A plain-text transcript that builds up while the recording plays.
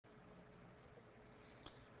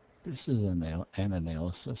This is an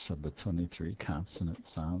analysis of the 23 consonant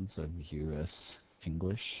sounds of U.S.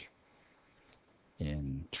 English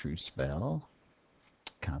in Truespel.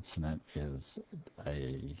 Consonant is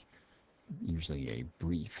usually a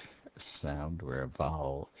brief sound, where a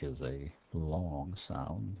vowel is a long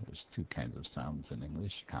sound. There's two kinds of sounds in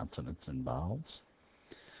English, consonants and vowels.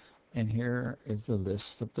 And here is the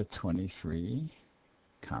list of the 23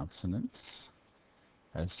 consonants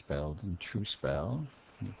as spelled in Truespel.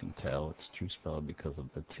 You can tell it's Truespel because of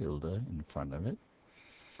the tilde in front of it.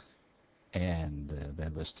 And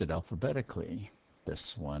they're listed alphabetically.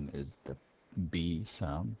 This one is the B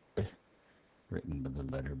sound, B, written with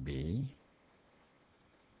the letter B.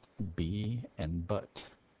 B and but.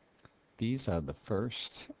 These are the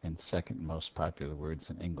first and second most popular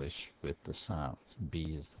words in English with the sounds.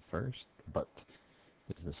 B is the first, but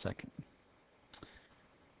is the second.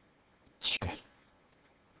 Ch,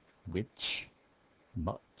 which,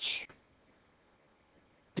 much,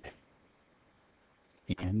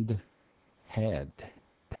 and had.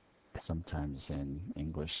 Sometimes in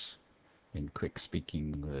English, in quick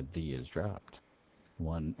speaking, the D is dropped.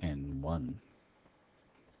 One and one.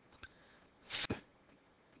 F,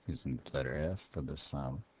 using the letter F for the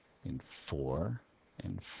sound in for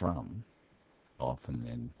and from. Often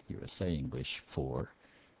in USA English, for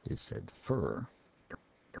is said fur.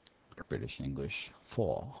 British English,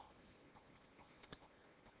 fall.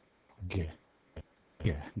 G,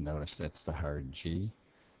 G. Notice that's the hard G.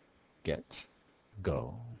 Get,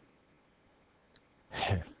 go.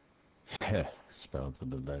 H, H, spelled with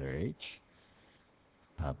the letter H.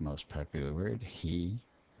 Most popular word, he,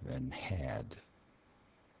 then had.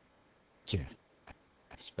 J,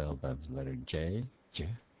 spelled by the letter J, J,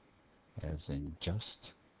 as in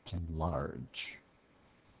just and large.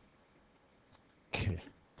 K,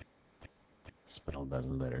 spelled by the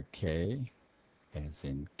letter K, as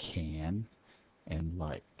in can and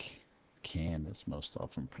like. Can is most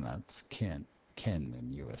often pronounced can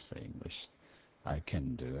in USA English. I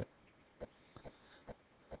can do it.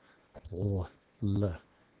 L,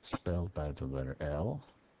 spelled by the letter L,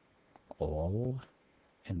 all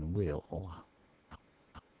and will.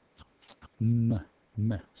 M,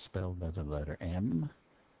 spelled by the letter M,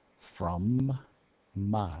 from,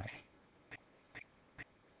 my.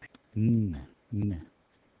 N,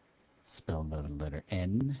 spelled by the letter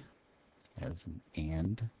N, as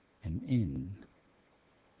in and in.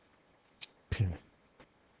 P,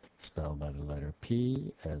 spelled by the letter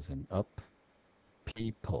P, as in up,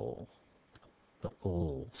 people. The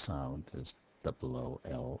O sound is double O,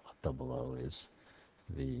 L, double O is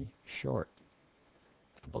the short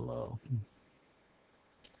double O.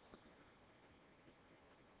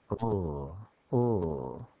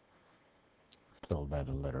 Spelled by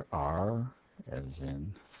the letter R, as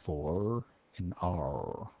in for and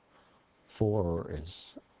R. For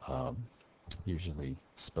is usually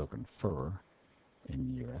spoken fur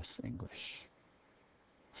in U.S. English.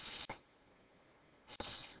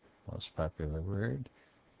 Most popular word,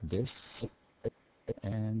 this,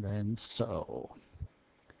 and then so.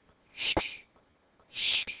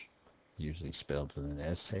 Sh, usually spelled with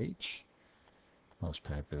an SH. Most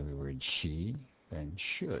popular word, she, then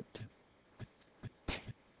should.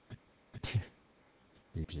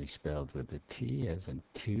 Usually spelled with a T, as in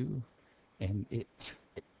to and it.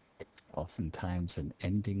 Oftentimes an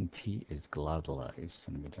ending T is glottalized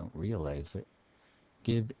and we don't realize it.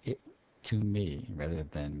 Give it to me rather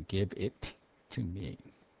than give it to me.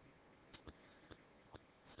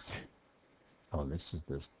 Oh, this is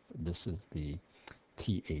the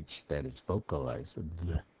TH that is vocalized.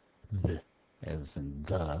 The, as in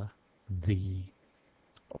the,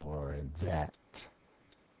 or that.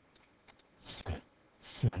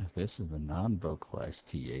 This is the non-vocalized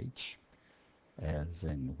TH, as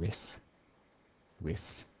in with,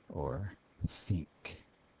 or think.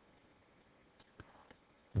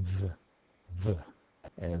 V,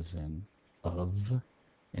 as in of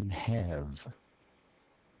and have.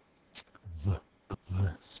 V,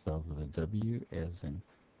 spelled with a W, as in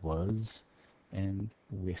was and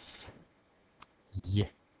with. Y,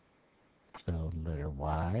 spelled letter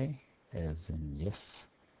Y, as in yes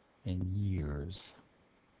and years.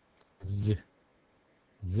 Z,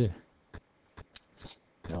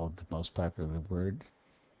 spelled the most popular word,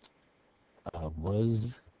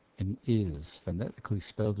 was and is, phonetically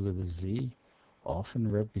spelled with a Z,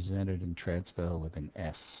 often represented in Truespel with an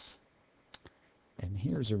S. And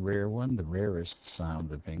here's a rare one, the rarest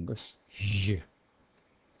sound of English, zh.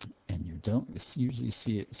 And you don't usually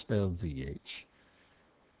see it spelled ZH,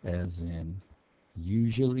 as in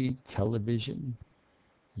usually television,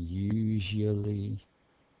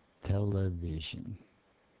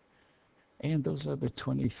 And those are the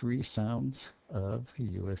 23 sounds of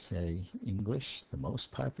USA English. The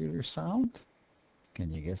most popular sound,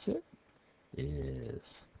 can you guess it?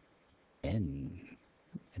 Is N.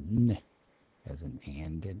 N as an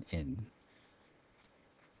and and N.